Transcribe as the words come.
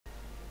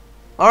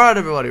Alright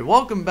everybody,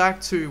 welcome back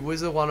to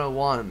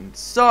Wizard101.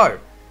 So,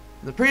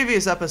 in the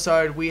previous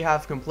episode we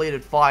have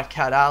completed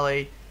Firecat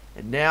Alley,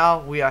 and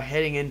now we are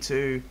heading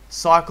into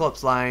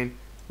Cyclops Lane,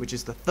 which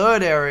is the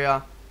third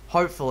area,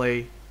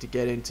 hopefully, to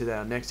get into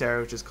our next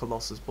area, which is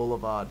Colossus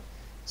Boulevard.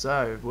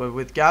 So, we're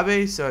with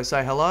Gabby, so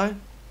say hello.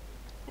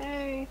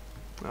 Hey.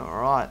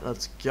 Alright,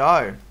 let's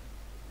go.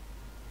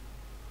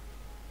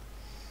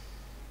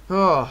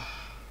 Oh.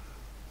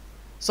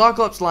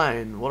 Cyclops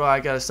Lane. What do I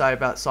gotta say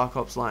about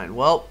Cyclops Lane?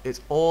 Well, it's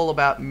all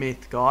about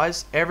myth,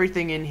 guys.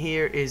 Everything in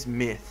here is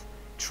myth.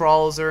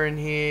 Trolls are in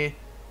here,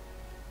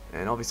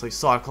 and obviously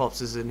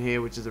Cyclops is in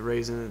here, which is the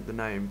reason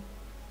that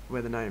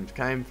where the name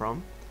came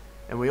from.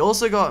 And we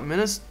also got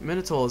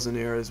Minotaurs in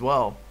here as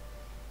well,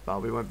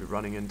 but we won't be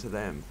running into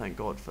them. Thank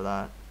God for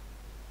that.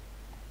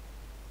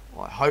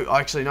 Well,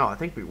 actually, no, I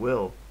think we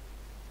will.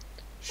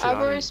 I've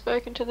already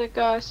spoken to the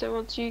guy, so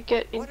once you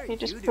get in here,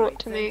 just report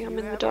to me. I'm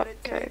in the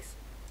dark cave.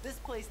 This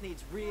place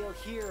needs real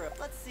hero.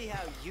 Let's see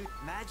how you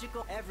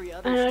magical every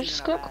other I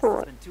just got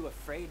caught. been too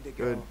afraid to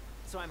go. Good.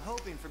 So I'm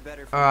hoping for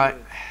better for Alright,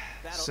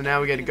 you. so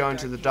now we get to go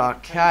into the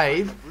dark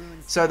cave.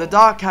 So the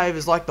dark cave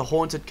is like the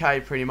haunted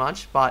cave pretty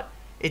much, but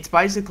it's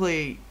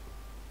basically,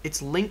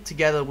 it's linked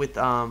together with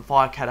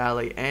Firecat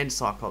Alley and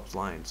Cyclops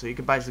Lane. So you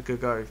can basically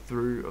go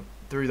through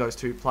those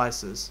two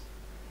places.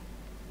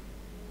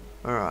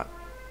 Alright.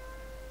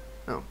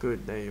 Oh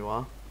good, there you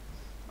are.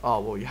 Oh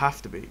well, you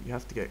have to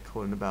get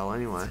caught in the battle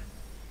anyway.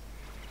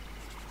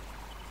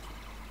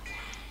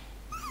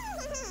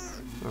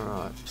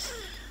 Alright. So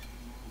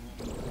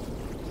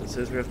it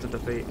says we have to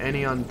defeat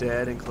any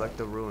undead and collect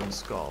the ruined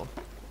skull.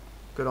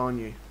 Good on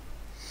you.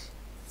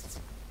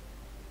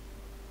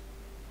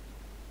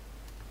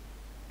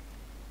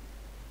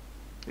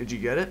 Did you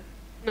get it?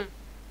 No.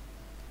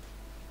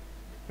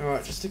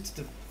 Alright, just stick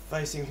to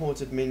facing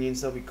haunted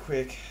minions, they'll be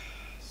quick.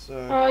 So.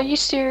 Oh, are you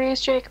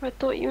serious, Jacob? I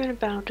thought you were in a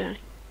battle day.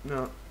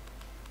 No.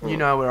 You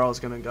know where I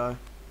was gonna go.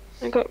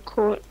 I got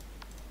caught.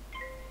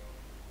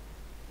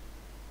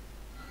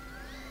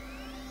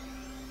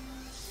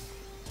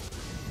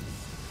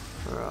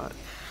 Alright.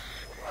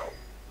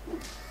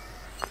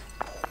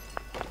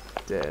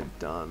 Dead,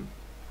 done.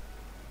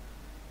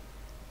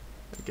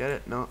 I get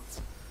it? No.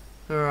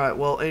 Alright,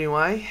 well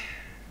anyway.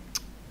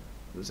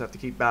 We'll just have to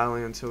keep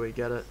battling until we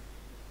get it.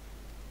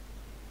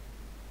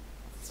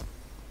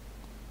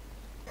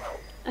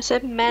 I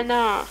said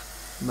mana.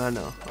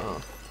 Mana,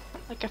 oh.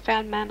 Like I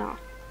found mana.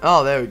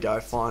 Oh, there we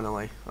go,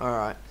 finally.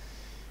 Alright.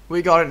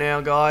 We got it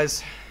now,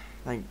 guys.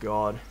 Thank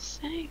God.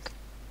 Sake.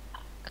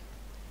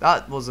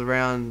 That was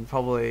around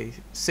probably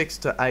 6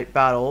 to 8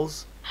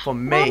 battles for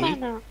me,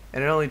 mana.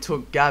 and it only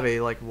took Gabby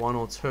like 1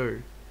 or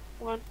 2.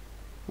 1.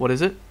 What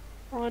is it?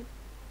 1.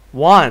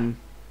 1?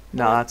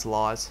 No, One. that's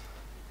lies.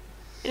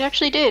 It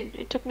actually did.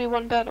 It took me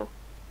 1 battle.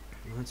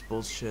 That's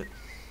bullshit.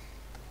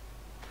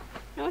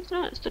 No, it's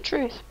not. It's the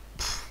truth.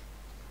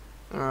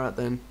 Alright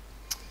then.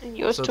 And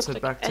yours So let's took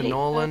head like back to 8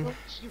 Nolan.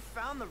 battles. You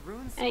found the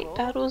rune 8 scroll?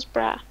 battles,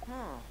 brah.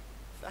 Huh.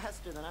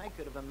 Faster than I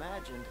could have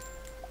imagined.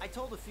 I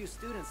told a few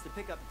students to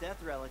pick up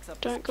death relics up.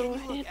 Don't go Can you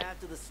look ahead.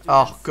 after the students?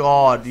 Oh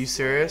God, are you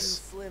serious?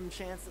 Slim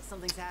chance that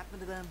something's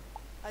happened to them.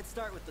 I'd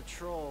start with the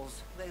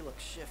trolls. They look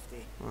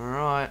shifty.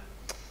 Alright.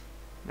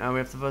 Now we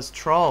have to verse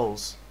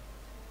trolls.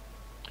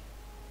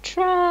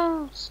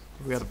 Trolls.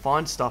 We gotta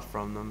find stuff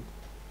from them.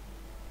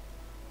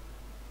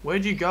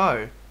 Where'd you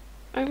go?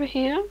 Over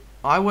here.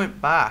 I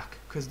went back,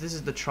 because this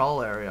is the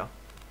troll area.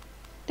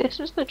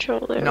 This is the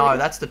troll area. No,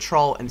 that's the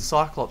troll and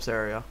Cyclops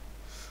area.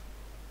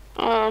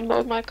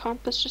 Well, my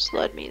compass just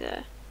led me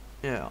there.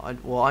 Yeah,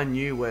 I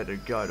knew where to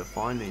go to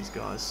find these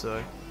guys,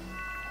 so.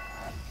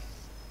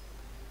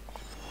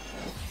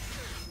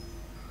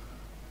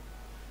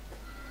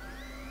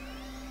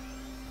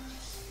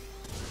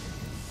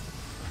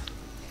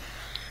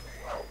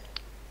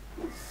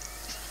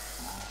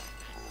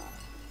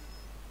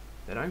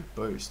 They don't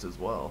boost as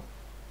well.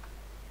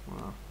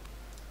 Wow.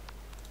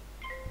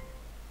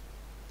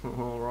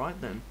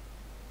 Alright then.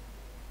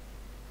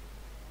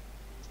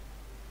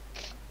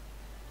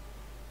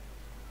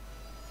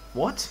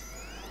 What?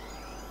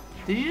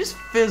 Did he just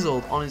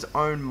fizzled on his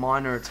own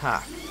minor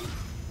attack?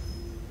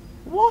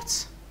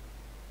 What?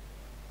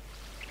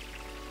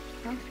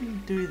 How can you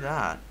do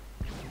that?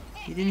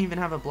 He didn't even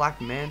have a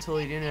black mantle,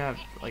 he didn't have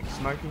like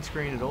smoking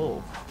screen at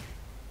all.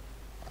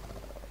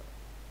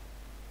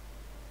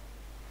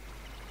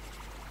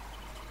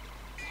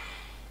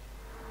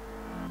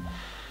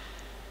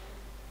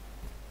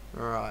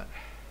 Alright.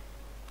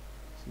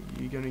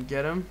 So you gonna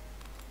get him?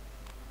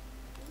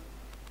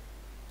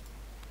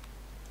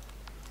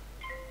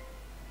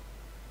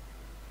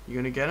 You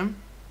gonna get him?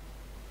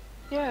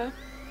 Yeah.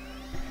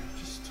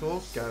 Just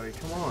talk, Gary,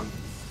 come on.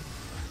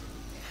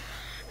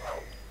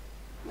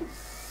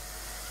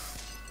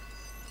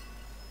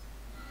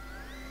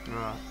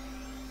 Alright.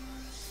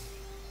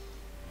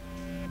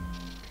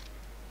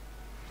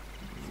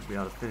 We'll be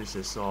able to finish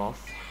this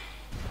off.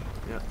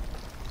 Yep.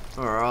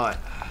 Alright.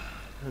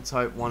 Let's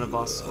hope one of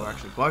us, or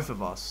actually both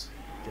of us,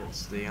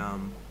 gets the,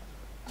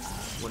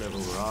 whatever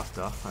we're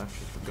after. I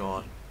actually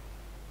forgot.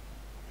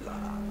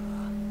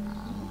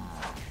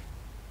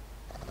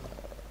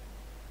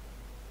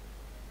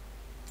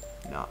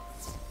 No,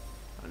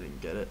 I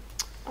didn't get it.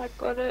 I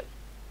got it.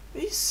 Are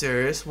you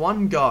serious?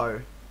 One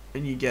go,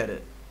 and you get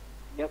it?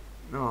 Yep.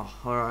 Oh,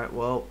 alright,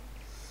 well.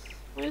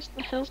 Where's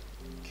the hell?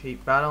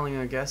 Keep battling,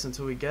 I guess,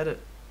 until we get it.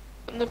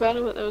 In the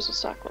battle, but there was a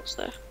Cyclops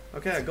there.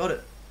 Okay, I got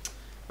it.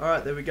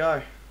 Alright, there we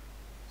go.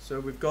 So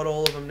we've got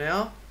all of them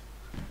now.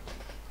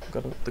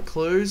 Got the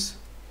clues.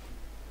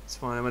 Let's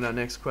find out what our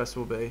next quest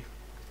will be.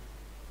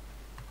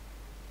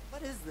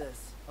 What is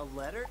this? A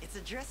letter? It's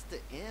addressed to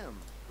him.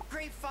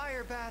 Great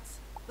fire bats!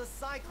 The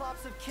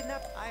Cyclops have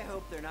kidnapped. I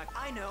hope they're not.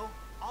 I know.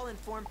 I'll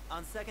inform.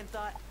 On second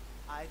thought,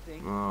 I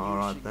think you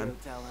Alright should then. go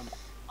tell him.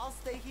 I'll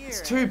stay here.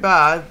 It's too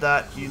bad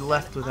that you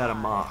left without a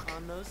mark.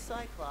 On those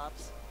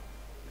Cyclops.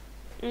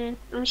 I'll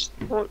just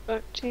report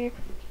back to you.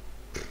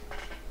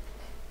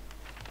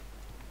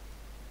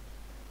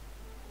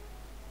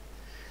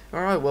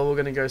 Alright, well, we're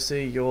going to go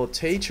see your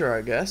teacher,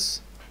 I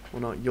guess.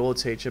 Well, not your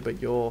teacher,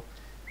 but your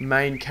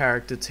main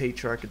character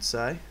teacher, I could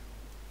say.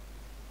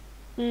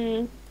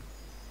 Alright.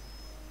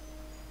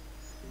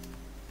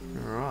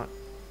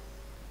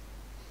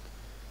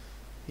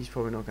 He's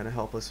probably not going to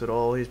help us at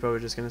all. He's probably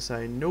just going to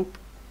say, nope,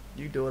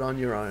 you do it on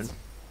your own.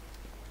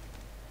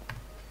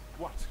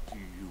 What do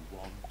you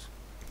want?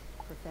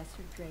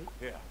 Professor Drake.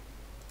 Here.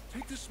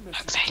 Take this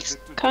message Thanks. to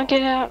Victor Can't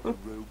get out. the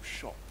rogue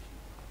shopkeeper.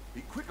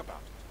 Be quick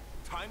about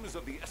it. Time is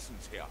of the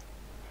essence here.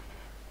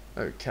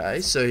 Okay,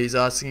 so he's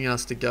asking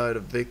us to go to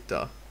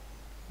Victor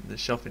in the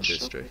shopping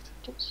district.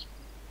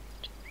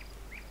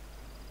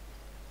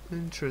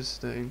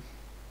 Interesting.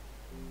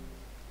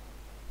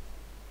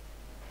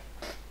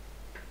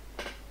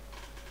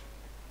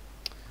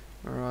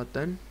 Alright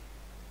then.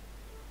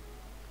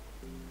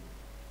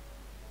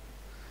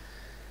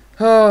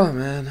 Oh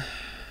man.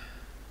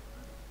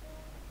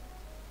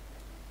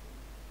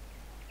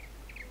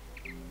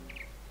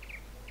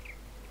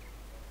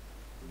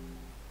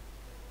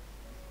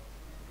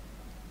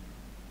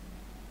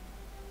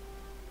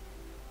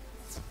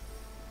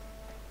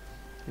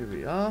 Here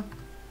we are.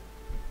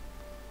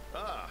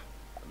 Ah,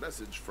 a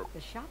message from...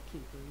 The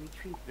shopkeeper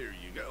retrieved. Here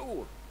you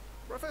go.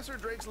 Professor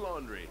Drake's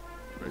laundry.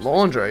 Freshly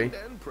Laundry?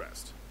 cleaned and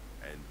pressed.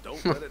 And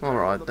don't let it All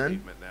dry right, on the then.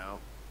 pavement now.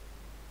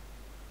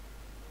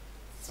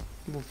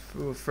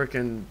 We were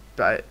freaking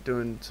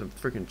doing some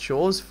freaking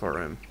chores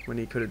for him when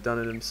he could have done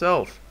it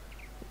himself.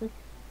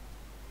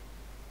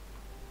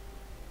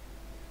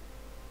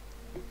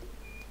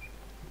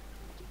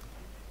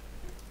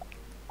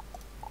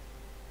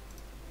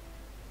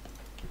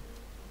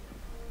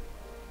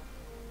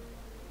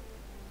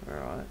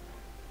 Alright.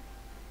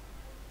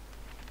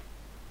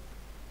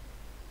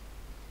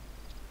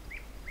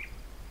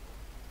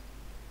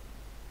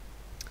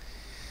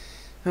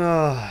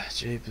 Oh,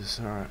 jeepers,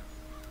 alright.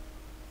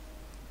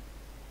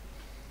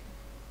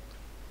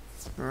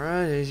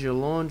 Alright, here's your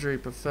laundry,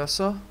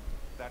 Professor.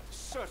 That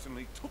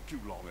certainly took you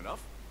long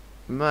enough.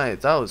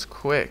 Mate, that was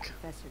quick.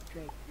 Professor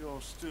Drake.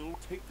 You'll still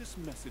take this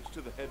message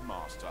to the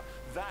headmaster.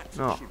 That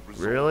Oh, should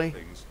resolve really?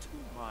 things to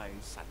my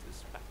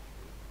satisfaction.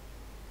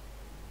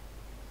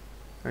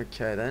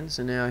 Okay then,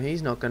 so now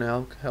he's not going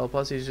to help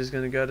us, he's just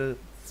going to go to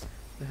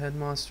the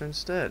headmaster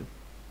instead.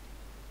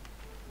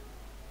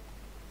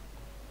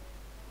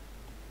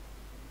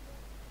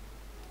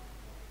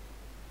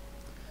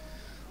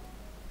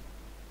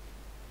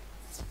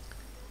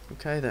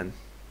 Okay then.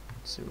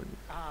 Let's see what.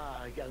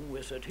 Ah, young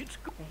wizard, it's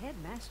good. The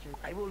headmaster.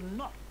 I will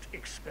not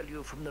expel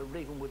you from the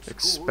Ravenwood School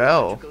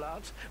Expel? of Magical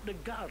Arts,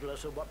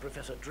 regardless of what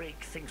Professor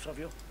Drake thinks of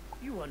you.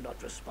 You are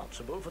not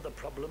responsible for the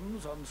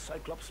problems on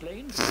Cyclops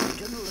Lane.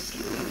 General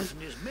Achilles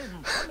and his men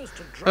promised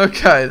to drive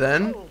Okay you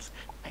then. trolls.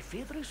 I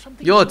fear there is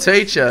something Your more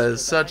teacher sinister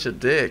is such a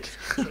behind dick.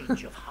 this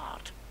change of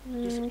heart.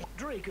 Yes,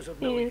 Drake is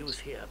of no Yes. use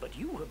here, but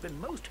you have been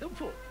most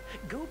helpful.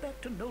 Go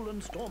back to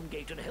Nolan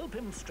Stormgate and help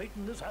him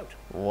straighten this out.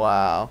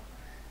 Wow.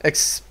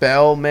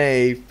 Expel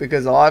me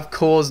because I've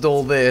caused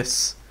all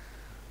this.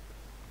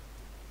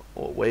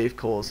 Or we've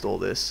caused all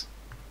this.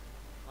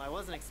 I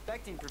wasn't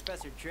expecting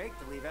Professor Drake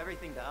to leave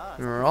everything to us.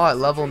 Alright, Professor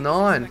level Drake is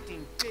 9.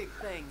 expecting big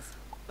things,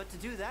 but to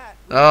do that,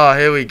 Oh,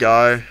 here we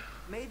go.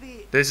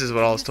 maybe This is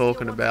what if I you was steal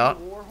talking one of the about.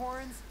 war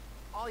horns,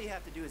 all you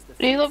have to do is Are you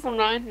defeat level someone.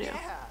 9 now?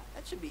 Yeah,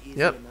 that should be easy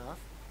Yep. enough.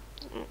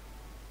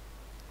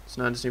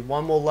 So now I just need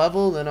one more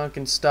level, then I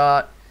can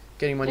start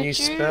getting my Did new you-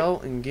 spell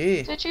and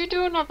gear. Did you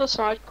do another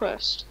side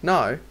quest?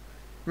 No.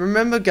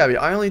 Remember, Gabby,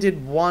 I only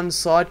did one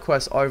side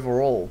quest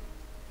overall.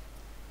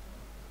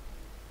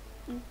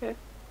 Okay.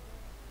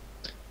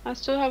 I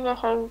still have a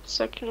whole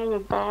section of a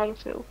bar to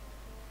fill.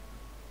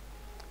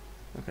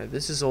 Okay,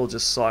 this is all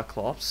just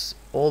Cyclops.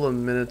 All the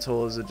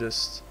Minotaurs are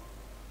just...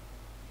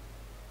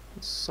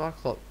 What's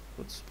Cyclops?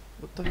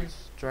 What the hell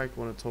does Drake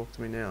want to talk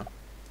to me now?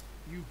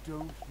 You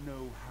don't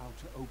know how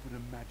to open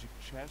a magic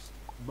chest?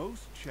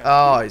 Most chests.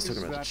 Oh, he's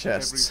talking about the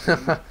chests.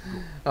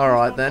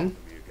 Alright then.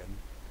 Again.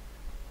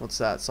 What's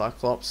that,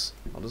 Cyclops?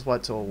 I'll just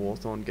wait till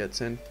Warthorn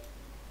gets in.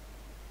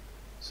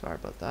 Sorry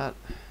about that.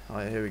 Oh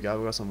yeah, here we go.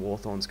 We've got some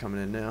Warthorns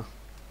coming in now.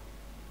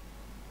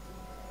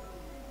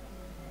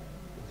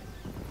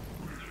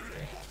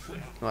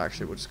 Oh,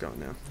 actually, we'll just go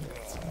now.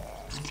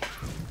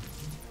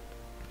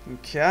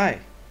 Okay.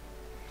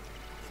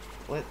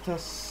 Let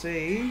us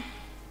see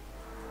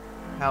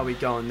how we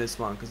go on this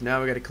one, because now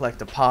we're going to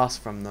collect a pass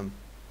from them.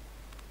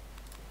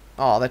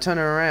 Oh, they're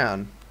turning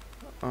around.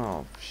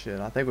 Oh, shit.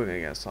 I think we're going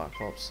to get a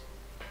Cyclops.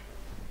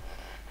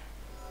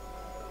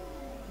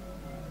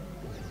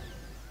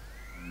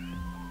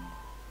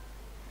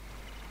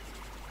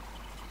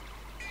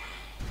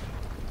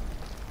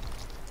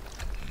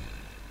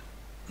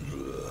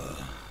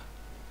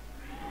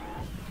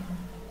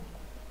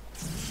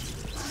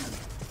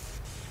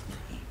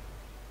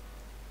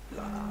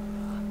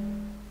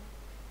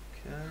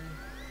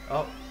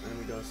 Oh, and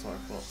we got a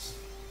Cyclops.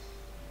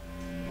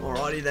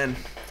 Alrighty then.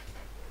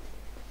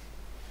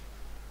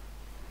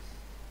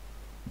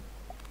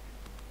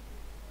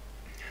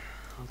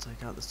 I'll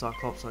take out the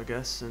Cyclops, I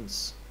guess,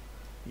 since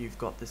you've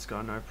got this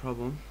guy, no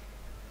problem.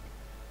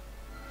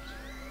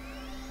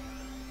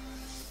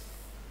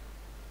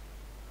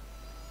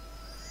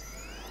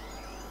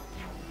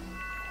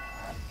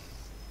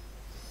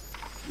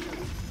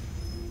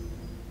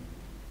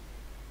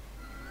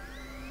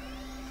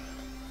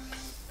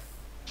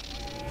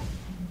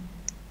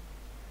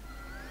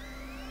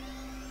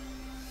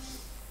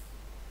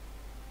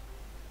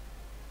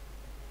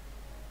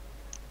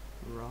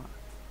 Right.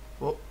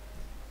 Whoop.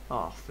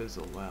 Oh,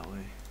 fizzle alley.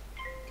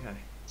 Okay.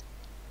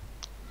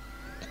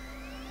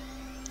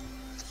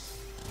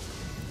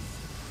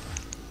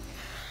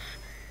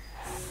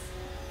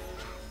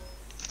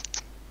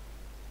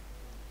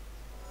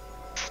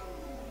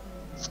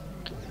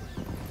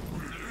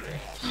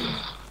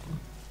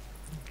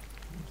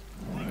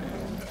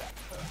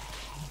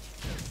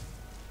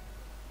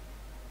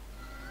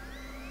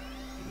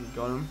 You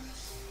got him.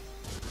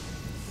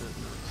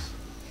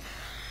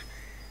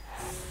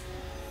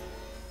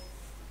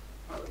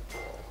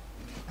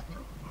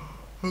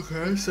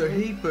 Okay, so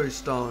he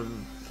boosts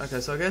on.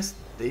 Okay, so I guess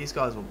these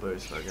guys will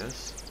boost, I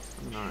guess.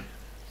 I don't know.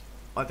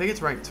 I think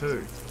it's rank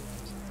 2.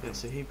 Yeah,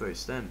 so he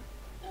boosts then.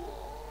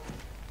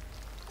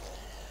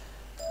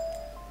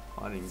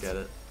 I didn't get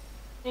it.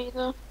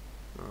 Neither.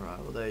 Alright,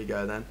 well there you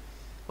go then.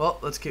 Well,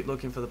 let's keep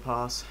looking for the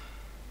pass.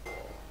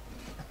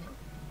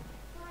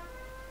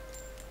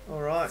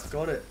 Alright,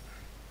 got it.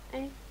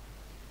 Hey.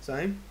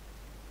 Same?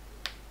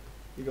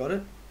 You got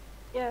it?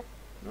 Yeah.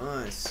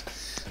 Nice.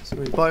 So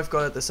we both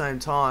got it at the same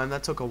time.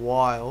 That took a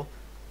while.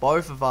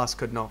 Both of us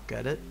could not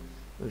get it.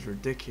 It was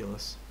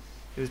ridiculous.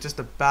 It was just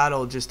a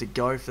battle just to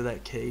go for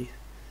that key.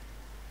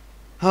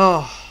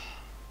 Oh.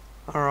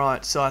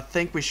 Alright, so I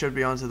think we should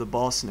be on to the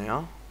boss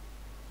now.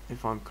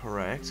 If I'm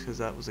correct, because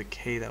that was a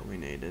key that we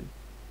needed.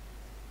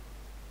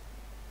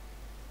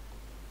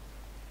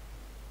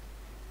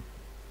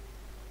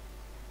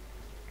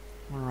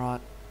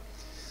 Alright.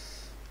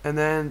 And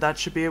then that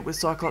should be it with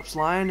Cyclops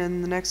Lane.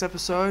 In the next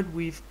episode,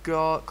 we've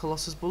got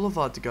Colossus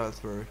Boulevard to go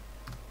through.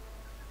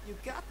 You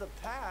got the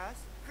pass.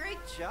 Great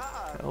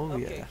job. Hell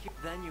Okay, yeah.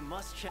 then you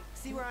must check.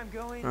 See where I'm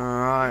going?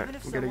 Alright, Even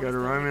if we're gonna go to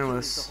someone is dedicated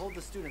Romulus. to hold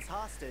the students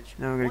hostage,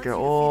 Now we're gonna once go you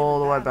defeat all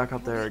them the way in back battle,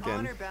 up there you'll be again.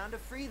 honor-bound to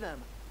free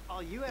them.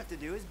 All you have to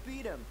do is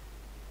beat them.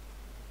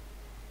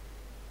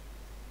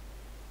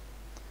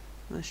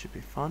 This should be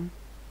fun.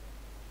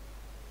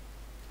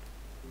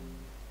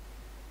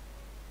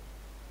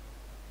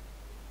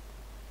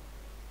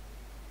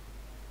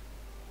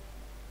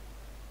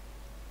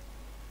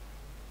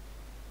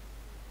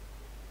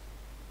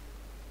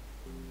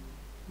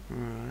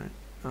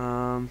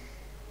 Alright,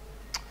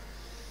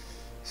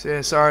 so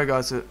yeah, sorry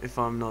guys if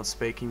I'm not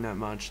speaking that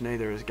much,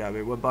 neither is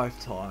Gabby. We're both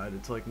tired.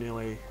 It's like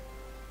nearly,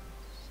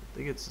 I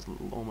think it's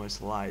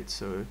almost late,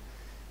 so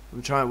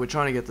we're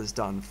trying to get this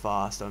done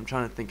fast. I'm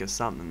trying to think of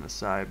something to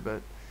say,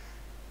 but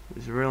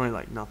there's really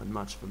like nothing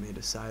much for me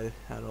to say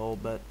at all.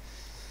 But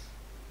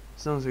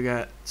as long as we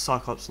get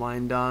Cyclops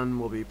Lane done,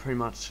 we'll pretty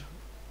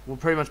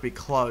much be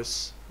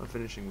close of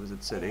finishing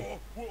Wizard City.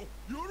 Well,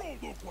 you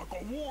don't look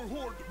like a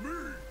warlord to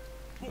me.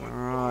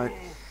 Alright,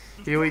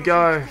 here we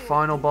go.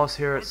 Final boss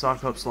here at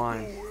Cyclops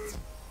Lane.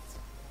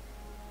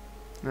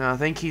 Now I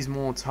think he's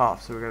more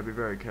tough, so we're going to be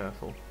very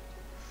careful.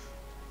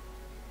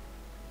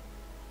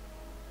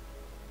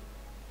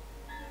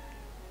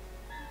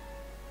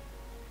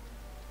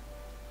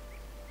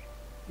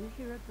 You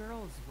hear a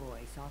girl's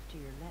voice off to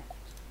your left.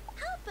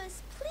 Help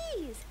us,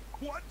 please!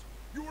 What?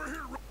 You were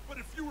here, but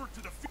if you want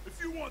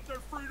their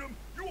freedom,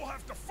 you will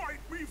have to fight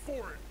me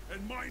for it.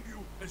 And mind you,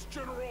 as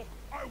general,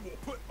 I will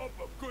put up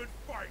a good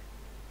fight.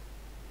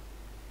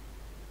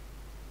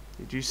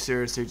 Did you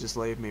seriously just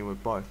leave me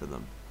with both of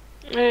them?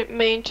 I didn't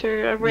mean to.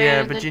 I ran.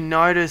 Yeah, but you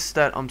notice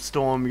that I'm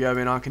Storm Gobi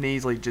and I can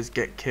easily just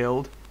get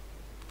killed.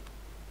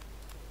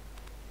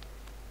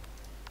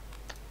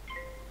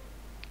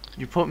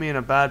 You put me in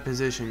a bad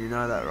position, you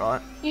know that,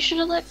 right? You should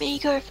have let me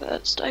go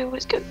first. I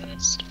always go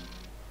first.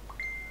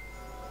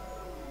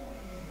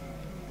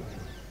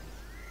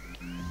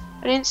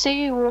 I didn't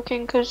see you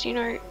walking because, you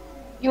know,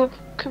 your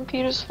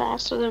computer's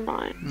faster than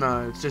mine.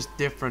 No, it's just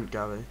different,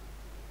 Gobi.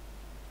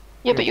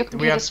 Yeah, but your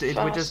computer's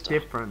faster. We're just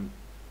different.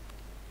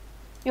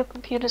 Your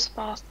computer's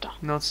faster.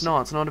 No, it's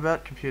not. It's not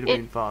about computer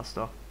being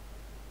faster.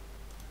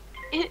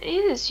 It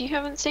is. You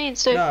haven't seen.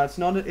 So No, it's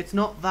not. It's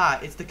not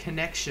that. It's the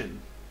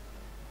connection.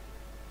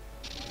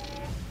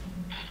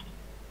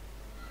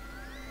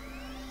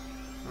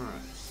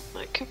 Alright.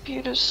 my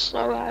computer's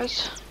slow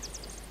as.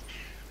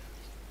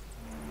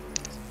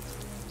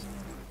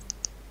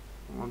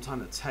 I'm trying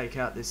to take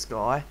out this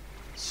guy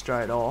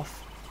straight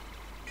off.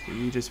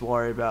 You just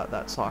worry about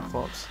that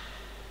Cyclops.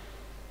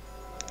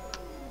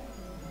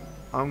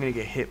 I'm gonna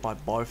get hit by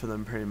both of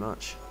them pretty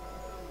much.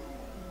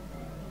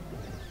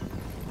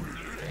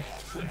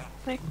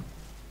 Like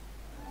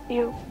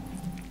you.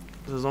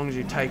 As long as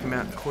you take him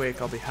out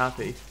quick, I'll be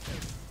happy.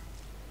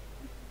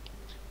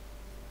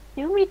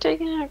 You want me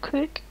taking it out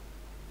quick?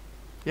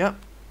 Yep.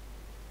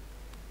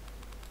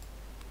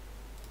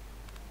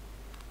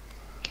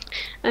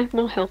 I have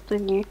more health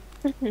than you.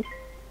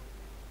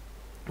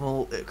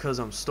 Well, because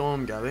I'm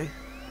Storm, Gabby.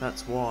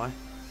 That's why.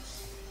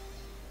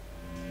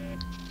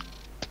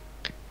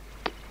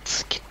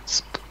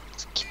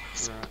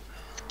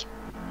 Right.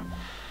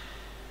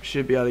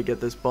 Should be able to get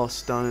this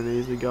boss done and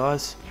easily,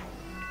 guys.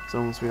 As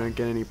long as we don't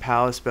get any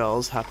power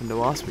spells happen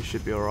to us, we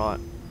should be alright.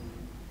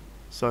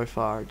 So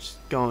far, it's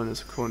going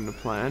as according to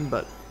plan,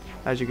 but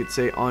as you can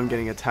see, I'm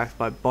getting attacked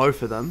by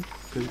both of them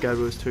because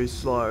Gabby was too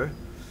slow.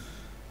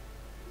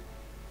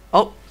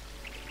 Oh!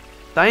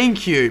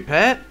 Thank you,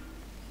 pet!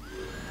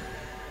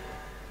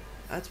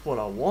 That's what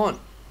I want.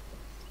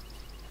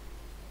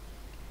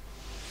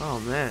 Oh,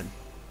 man.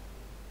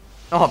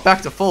 Oh,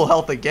 back to full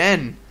health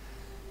again.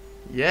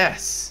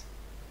 Yes.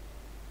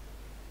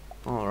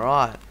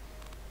 Alright.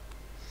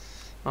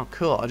 Oh,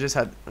 cool. I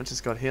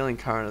just got healing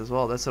current as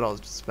well. That's what I was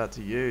just about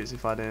to use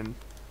if I didn't,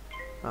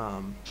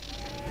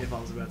 if I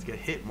was about to get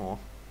hit more.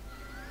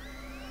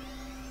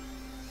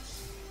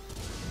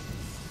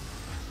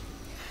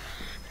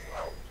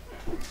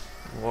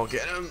 Oh,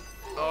 get him.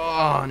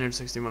 Oh,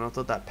 161. I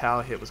thought that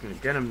power hit was going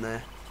to get him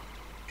there.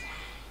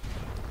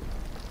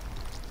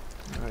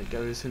 Alright,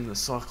 goes in the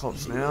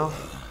Cyclops now.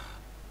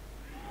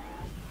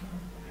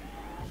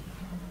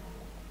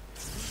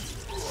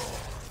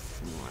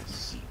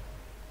 Nice.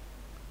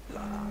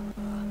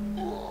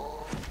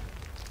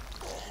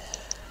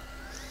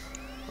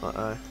 Uh-oh.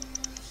 Oh,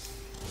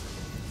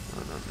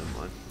 no, never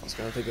mind. I was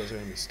going to think it was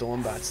going to be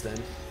Storm Bats then.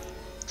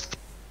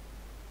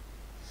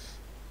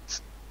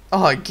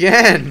 Oh,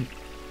 again!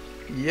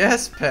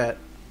 Yes, pet!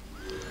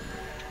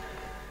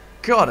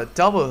 God, a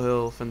double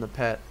heal from the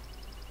pet.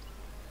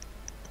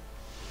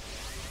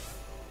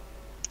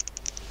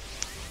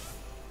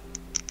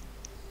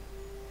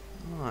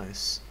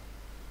 Nice.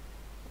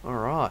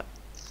 Alright.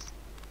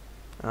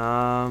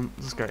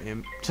 Let's go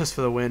Imp, just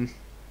for the win.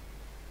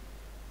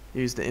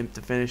 Use the Imp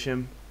to finish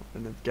him.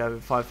 And if Gavin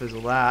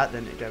fizzle that,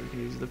 then Gavin can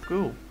use the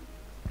Ghoul.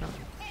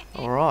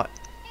 Alright.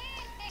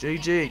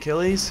 GG,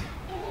 Achilles.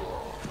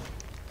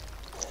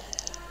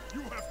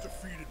 You have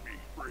defeated me,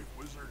 brave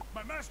wizard.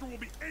 My master will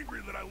be angry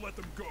that I let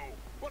them go,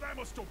 but I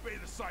must obey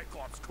the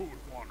Cyclops Code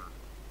of Honor.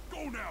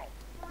 Go now.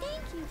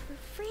 Thank you for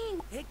freeing.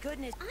 Thank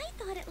goodness. I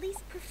thought at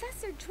least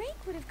Professor Drake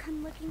would have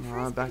come looking for us.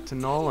 Alright, back but to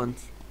he Nolan.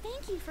 didn't.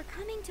 Thank you for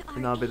coming to our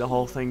And that'll be the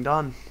whole aid. thing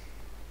done.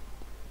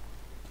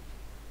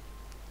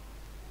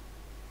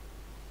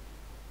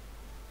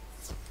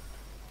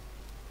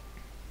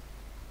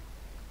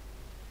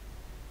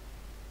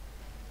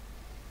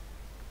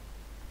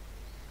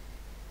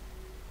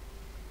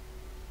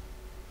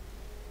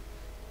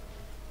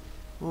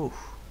 Ooh.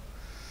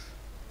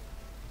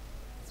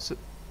 So,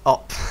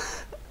 oh.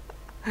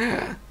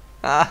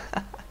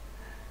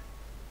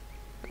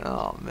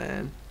 Oh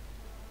man.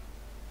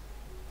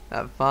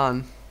 Have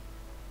fun.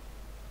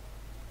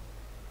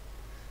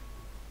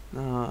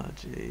 Oh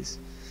jeez.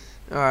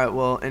 Alright,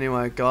 well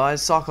anyway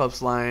guys,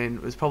 Cyclops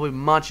Lane was probably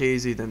much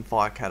easier than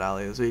Firecat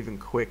Alley. It was even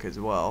quick as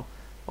well.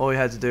 All we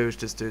had to do was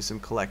just do some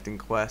collecting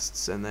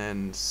quests and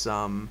then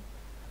some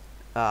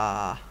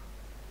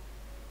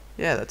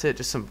yeah, that's it,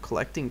 just some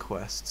collecting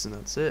quests and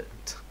that's it.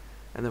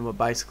 And then we're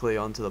basically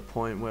on to the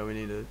point where we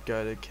need to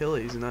go to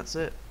Achilles and that's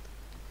it.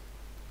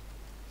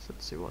 So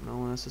let's see what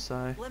Nolan has to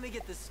say. Let me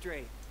get this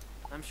straight.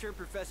 I'm sure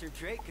Professor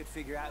Drake could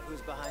figure out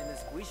who's behind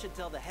this. We should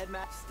tell the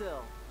headmaster.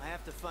 Still, I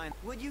have to find.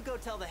 Would you go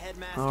tell the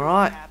headmaster what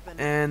Alright, happened?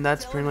 and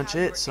that's Tell pretty him much how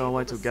you it. were So I'll able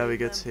wait till to Gabby save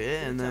gets them here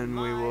due and to then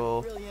we my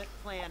will brilliant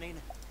planning.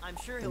 I'm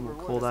sure he'll we'll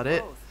reward call us that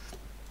it. both.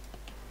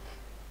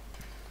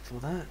 For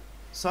that.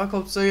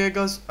 Cyclops, so yeah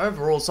guys,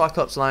 overall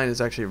Cyclops Lane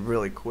is actually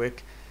really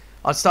quick.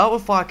 I'd start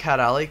with Firecat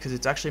Alley because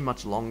it's actually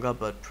much longer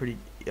but pretty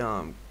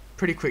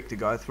quick to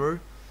go through.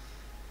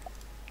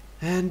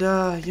 And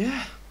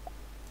yeah.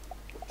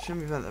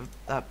 Shouldn't be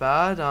that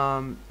bad.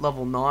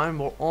 Level 9,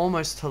 we're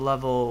almost to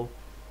level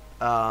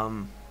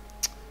 10,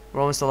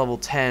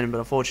 but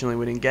unfortunately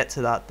we didn't get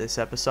to that this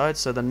episode.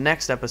 So the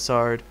next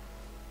episode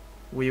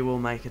we will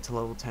make it to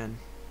level 10.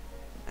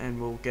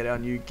 And we'll get our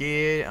new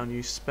gear, our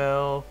new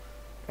spell,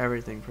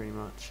 everything pretty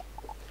much.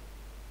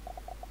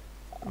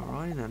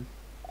 Alrighty then.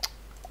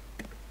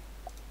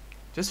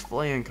 Just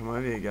flee and come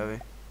over here, Gabby.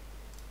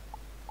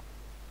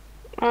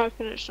 I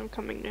finished, I'm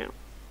coming now.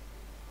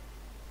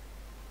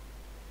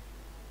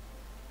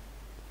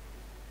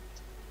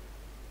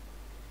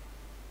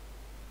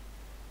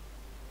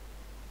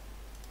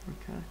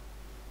 Okay.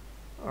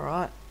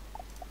 Alright.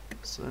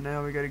 So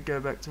now we got to go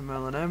back to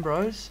Merlin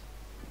Ambrose.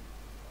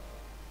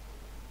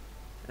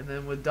 And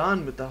then we're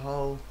done with the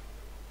whole...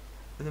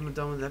 And then we're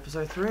done with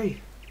episode 3.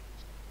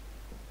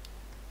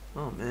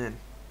 Oh man.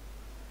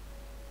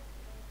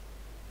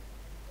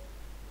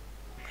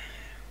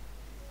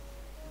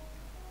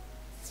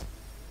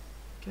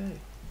 Okay.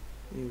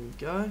 Here we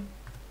go.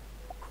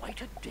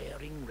 Quite a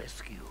daring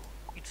rescue.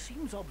 It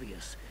seems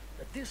obvious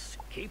that this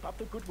keep up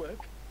the good work.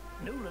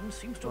 Nolan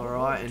seems to.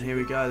 Alright, and here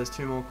we go. There's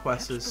 2 more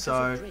quests.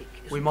 So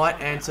we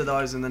might answer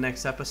those in the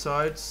next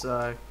episode.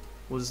 So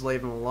we'll just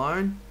leave them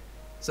alone.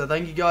 So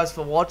thank you guys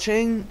for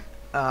watching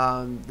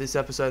this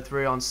episode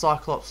 3 on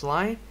Cyclops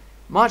Lane.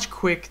 Much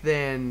quick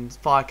than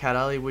Firecat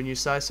Alley, wouldn't you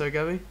say so,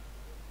 Gabby?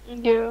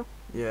 Yeah.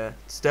 Yeah,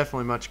 it's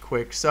definitely much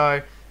quick.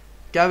 So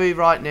Gabby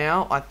right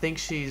now, I think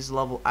she's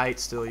level 8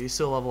 still. Are you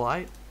still level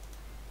 8?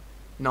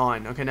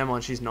 9. Okay, never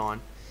mind, she's 9.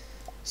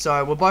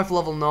 So we're both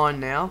level 9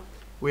 now.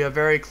 We are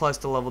very close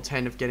to level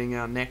 10 of getting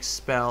our next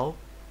spell.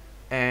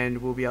 And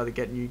we'll be able to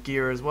get new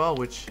gear as well,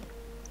 which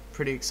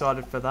pretty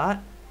excited for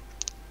that.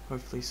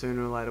 Hopefully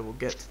sooner or later we'll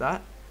get to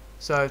that.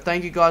 So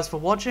thank you guys for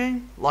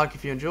watching. Like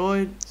if you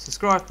enjoyed.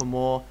 Subscribe for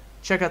more.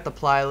 Check out the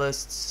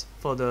playlists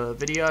for the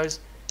videos.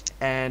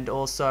 And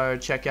also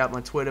check out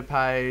my Twitter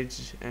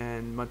page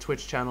and my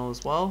Twitch channel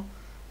as well.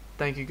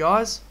 Thank you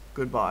guys.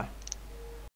 Goodbye.